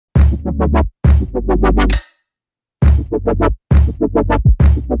So what's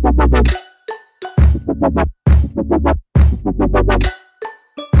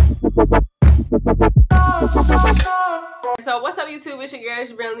up YouTube, it's your girl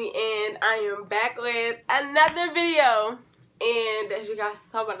Brantley and I am back with another video. And as you guys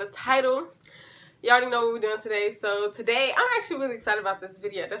saw by the title, you already know what we're doing today. So today I'm actually really excited about this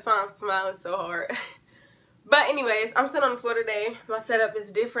video. That's why I'm smiling so hard. But anyways, I'm sitting on the floor today. My setup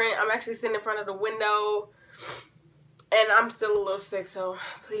is different. I'm actually sitting in front of the window and I'm still a little sick, so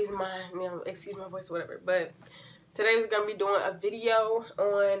please excuse my voice, whatever. But today we're gonna be doing a video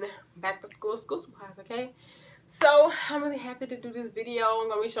on back to school supplies, okay? So I'm really happy to do this video. I'm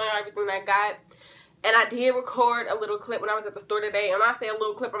gonna be showing you everything I got. And I did record a little clip when I was at the store today. And when I say a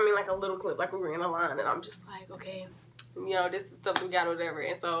little clip, I mean like a little clip, like we were in a line. And I'm just like, okay, you know, this is stuff we got or whatever.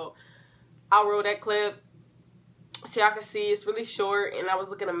 And so I'll roll that clip so y'all can see. It's really short and I was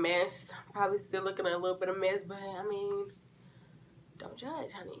looking a mess. Probably still looking a little bit of mess, but I mean, don't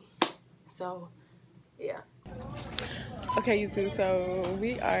judge, honey. So, yeah. Okay, YouTube, so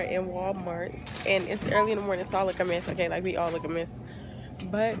we are in Walmart and it's early in the morning, so I look a mess, okay? Like, we all look a mess.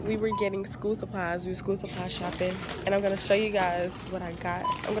 But we were getting school supplies. We were school supply shopping, and I'm going to show you guys what I got.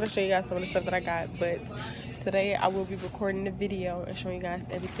 I'm going to show you guys some of the stuff that I got, but today I will be recording the video and showing you guys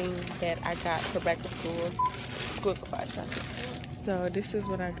everything that I got for back to school supply shopping. So this is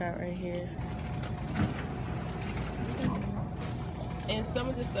what I got right here. And some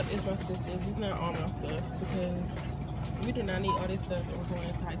of this stuff is my sister's. It's not all my stuff because we do not need all this stuff that we're going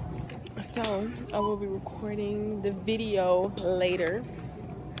into high school. So I will be recording the video later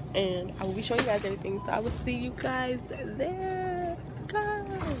and I will be showing you guys everything. So I will see you guys there. Let's go.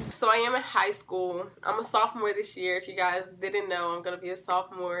 So I am in high school. I'm a sophomore this year. If you guys didn't know, I'm going to be a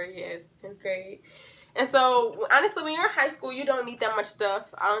sophomore. Yes, 10th grade. And so honestly, when you're in high school, you don't need that much stuff.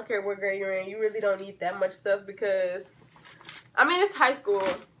 I don't care what grade you're in. You really don't need that much stuff because, I mean, it's high school.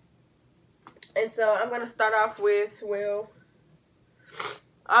 And so I'm going to start off with, well,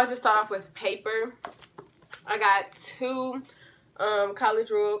 I'll just start off with paper. I got 2 college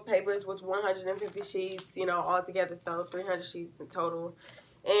rule papers with 150 sheets, you know, all together, so 300 sheets in total.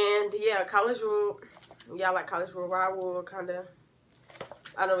 And yeah, college rule, yeah, I like college rule. Raw rule, kind of,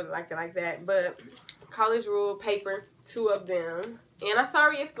 I don't really like it like that, but college rule paper, 2 of them. And I'm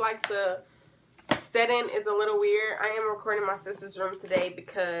sorry if like the setting is a little weird. I am recording my sister's room today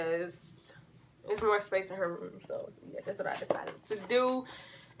because there's more space in her room, so yeah, that's what I decided to do.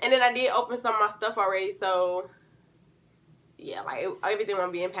 And then I did open some of my stuff already, so yeah, like everything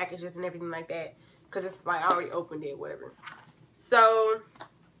won't be in packages and everything like that, because it's like I already opened it, whatever. So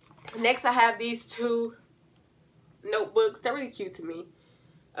next I have these 2 notebooks. They're really cute to me.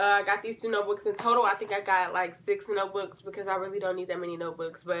 I got these 2 notebooks in total. I think I got like 6 notebooks because I really don't need that many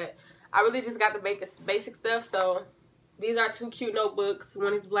notebooks, but I really just got the basic stuff. So these are 2 cute notebooks.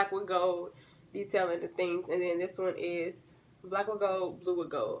 One is black with gold, detailing the things, and then this one is black with gold, blue with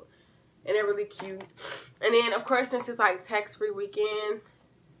gold, and they're really cute. And then of course, since it's like tax-free weekend,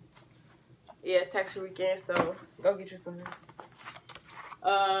 yeah, it's tax-free weekend, so go get you some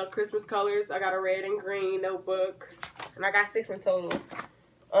Christmas colors. I got a red and green notebook, and I got 6 in total.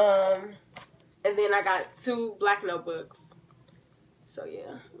 And then I got 2 black notebooks. So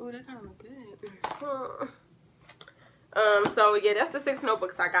yeah, oh, that kind of look good. So yeah, that's the 6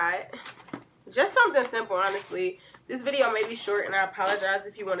 notebooks I got. Just something simple, honestly. This video may be short, and I apologize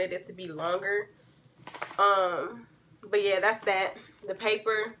if you wanted it to be longer. But yeah, that's that. The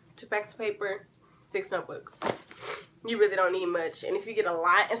paper, 2 packs of paper, 6 notebooks. You really don't need much. And if you get a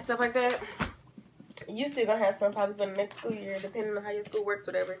lot and stuff like that, you still gonna have some probably for the next school year, depending on how your school works,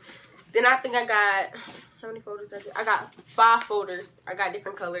 whatever. Then I think I got, how many folders did I get? I got 5 folders. I got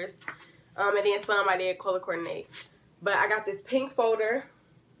different colors. And then some I did color coordinate. But I got this pink folder.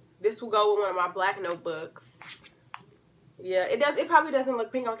 This will go with one of my black notebooks. Yeah, it does. It probably doesn't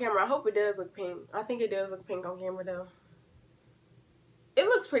look pink on camera. I hope it does look pink. I think it does look pink on camera, though. It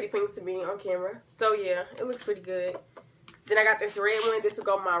looks pretty pink to me on camera. So, yeah, it looks pretty good. Then I got this red one. This will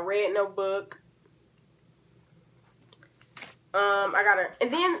go with my red notebook. I got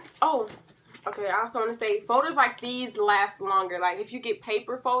and then, oh, okay, I also want to say, folders like these last longer. Like, if you get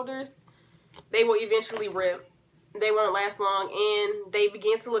paper folders, they will eventually rip. They won't last long, and they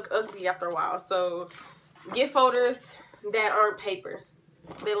begin to look ugly after a while. So, get folders that aren't paper.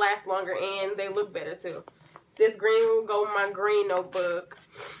 They last longer, and they look better, too. This green will go with my green notebook.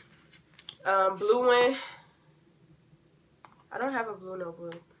 Blue one. I don't have a blue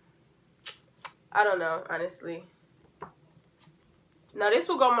notebook. I don't know, honestly. Now, this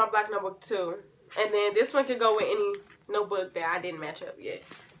will go with my black notebook, too. And then this one could go with any notebook that I didn't match up yet.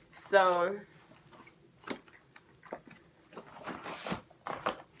 So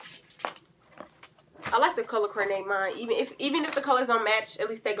I like to color coordinate mine. Even if the colors don't match, at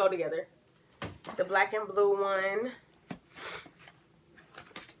least they go together. The black and blue one.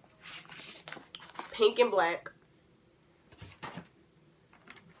 Pink and black.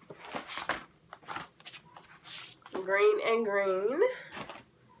 Green and green.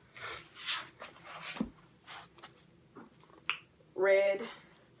 Red.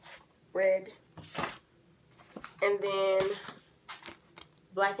 Red. And then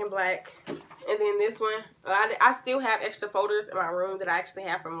black and black. And then this one, I still have extra folders in my room that I actually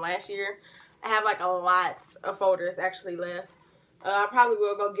have from last year. I have like a lot of folders actually left. I probably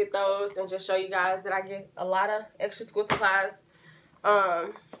will go get those and just show you guys that I get a lot of extra school supplies.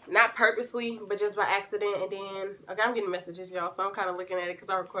 Not purposely, but just by accident. And then, okay, I'm getting messages, y'all, so I'm kind of looking at it because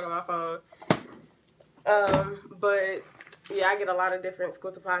I record on my phone. But yeah, I get a lot of different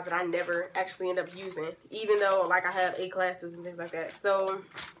school supplies that I never actually end up using, even though like I have 8 classes and things like that. So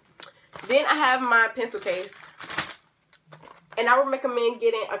then I have my pencil case, and I would recommend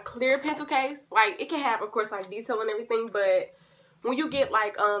getting a clear pencil case. Like, it can have, of course, like detail and everything, but when you get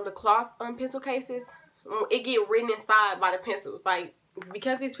like the cloth pencil cases, it get written inside by the pencils. Like,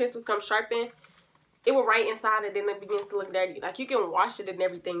 because these pencils come sharpened, it will write inside and then it begins to look dirty. Like, you can wash it and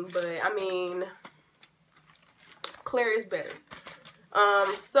everything, but I mean, clear is better.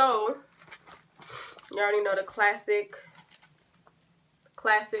 So you already know the classic,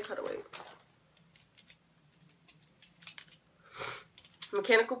 hold on, wait.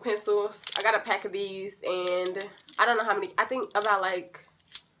 Mechanical pencils. I got a pack of these, and I don't know how many. I think about like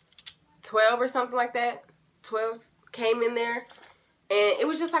 12 or something like that. 12 came in there, and it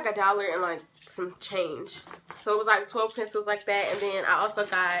was just like $1 and like some change. So it was like 12 pencils like that, and then I also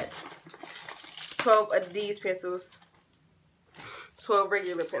got 12 of these pencils, 12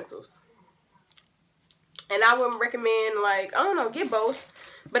 regular pencils. And I would recommend, like, I don't know, get both,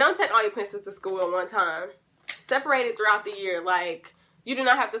 but don't take all your pencils to school at one time. Separate it throughout the year. Like, you do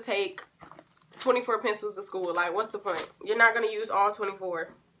not have to take 24 pencils to school. Like, what's the point? You're not going to use all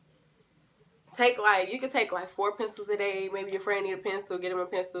 24. Take, like, you can take, like, 4 pencils a day. Maybe your friend need a pencil, get him a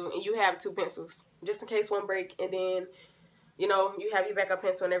pencil, and you have 2 pencils. Just in case one break, and then, you know, you have your backup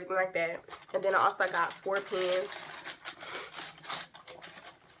pencil and everything like that. And then I also got 4 pens.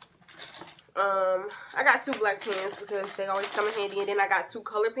 I got 2 black pens because they always come in handy. And then I got 2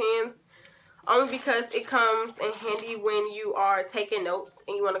 color pens. Only because it comes in handy when you are taking notes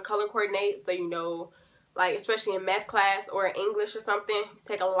and you want to color coordinate, so you know, like, especially in math class or in English or something, you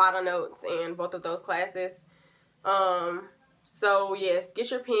take a lot of notes in both of those classes. So yes, get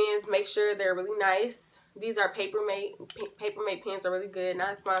your pens, make sure they're really nice. These are Papermate. Papermate pens are really good,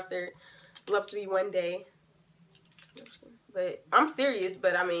 not sponsored. Love to be one day. But I'm serious,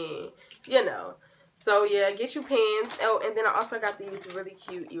 but I mean, you know. So yeah, get you pens. Oh, and then I also got these really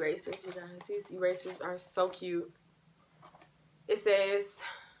cute erasers, you guys. These erasers are so cute. It says,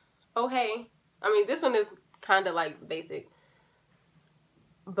 oh hey. I mean, this one is kind of like basic,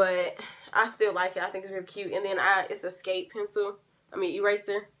 but I still like it. I think it's really cute. And then it's a skate pencil. I mean,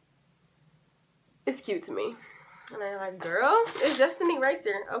 eraser. It's cute to me. And I'm like, girl, it's just an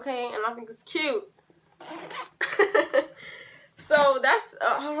eraser, okay? And I think it's cute. So that's,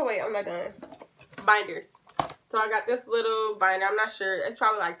 oh wait, I'm not done. Binders. So I got this little binder. I'm not sure. It's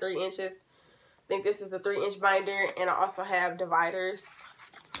probably like 3 inches. I think this is the 3-inch binder. And I also have dividers.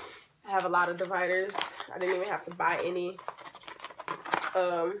 I have a lot of dividers. I didn't even have to buy any.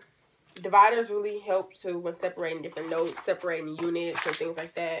 Dividers really help too when separating different notes, separating units and things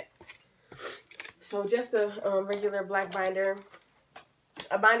like that. So just a regular black binder.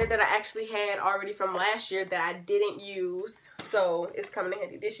 A binder that I actually had already from last year that I didn't use. So it's coming in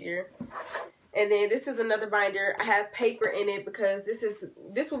handy this year. And then this is another binder. I have paper in it because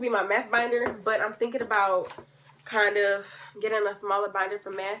this will be my math binder, but I'm thinking about kind of getting a smaller binder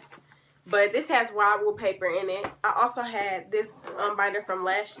for math. But this has wildwood paper in it. I also had this binder from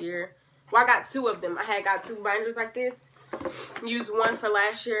last year. Well, I got 2 of them. I got 2 binders like this. Used one for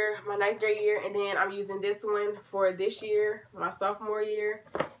last year, my 9th grade year, and then I'm using this one for this year, my sophomore year.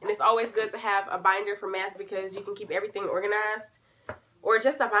 And it's always good to have a binder for math because you can keep everything organized. Or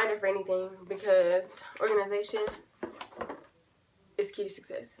just a binder for anything, because organization is key to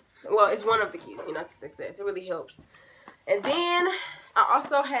success. Well, it's one of the keys, you know, to success. It really helps. And then I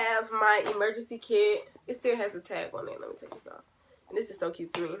also have my emergency kit. It still has a tag on it. Let me take this off. And this is so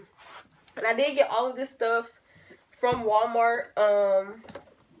cute to me. And I did get all of this stuff from Walmart. Well,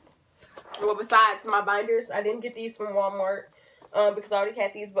 besides my binders, I didn't get these from Walmart. because I already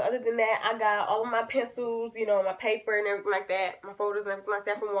had these. But other than that, I got all of my pencils, you know, my paper and everything like that, my folders and everything like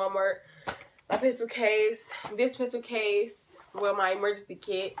that from Walmart. My pencil case, this pencil case, well, my emergency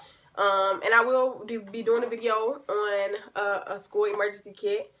kit. And I will be doing a video on a school emergency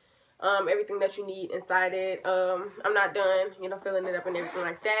kit. Everything that you need inside it. I'm not done, you know, filling it up and everything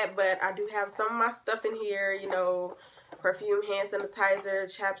like that, but I do have some of my stuff in here, you know, perfume, hand sanitizer,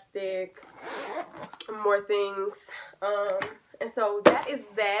 chapstick, more things. And so that is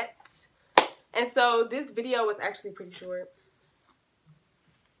that. And so this video was actually pretty short.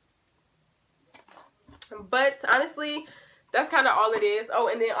 But honestly, that's kind of all it is. Oh,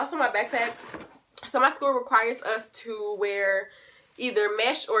 and then also my backpack. So my school requires us to wear either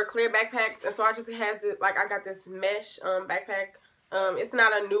mesh or clear backpacks, and so I just has it, like, I got this mesh backpack. It's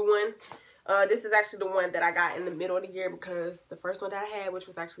not a new one. This is actually the one that I got in the middle of the year because the first one that I had, which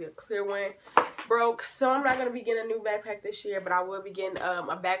was actually a clear one, broke. So I'm not going to be getting a new backpack this year, but I will be getting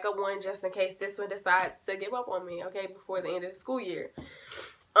a backup one just in case this one decides to give up on me, okay, before the end of the school year.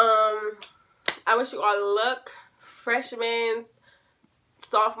 I wish you all luck, freshmen,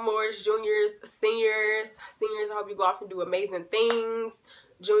 sophomores, juniors, seniors. Seniors, I hope you go off and do amazing things.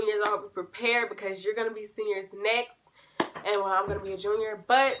 Juniors, I hope you prepare because you're going to be seniors next. And, well, I'm going to be a junior.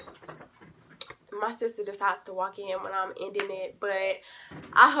 But my sister decides to walk in when I'm ending it. But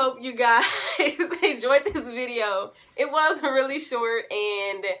I hope you guys enjoyed this video. It was really short.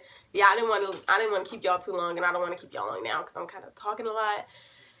 And, yeah, I didn't want to keep y'all too long. And I don't want to keep y'all long now because I'm kind of talking a lot.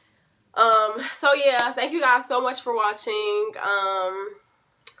 So, yeah, thank you guys so much for watching.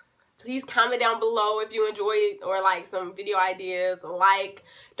 Please comment down below if you enjoyed or like some video ideas.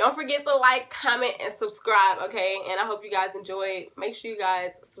 Don't forget to like, comment, and subscribe, okay? And I hope you guys enjoyed. Make sure you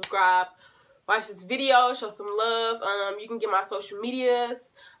guys subscribe, watch this video, show some love. You can get my social medias.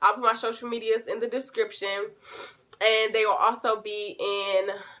 I'll put my social medias in the description, and they will also be in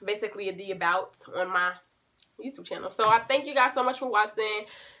basically the about on my YouTube channel. So I thank you guys so much for watching.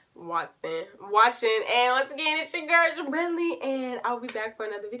 And once again, it's your girl, Brantley, and I'll be back for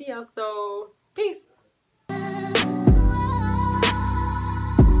another video. So peace.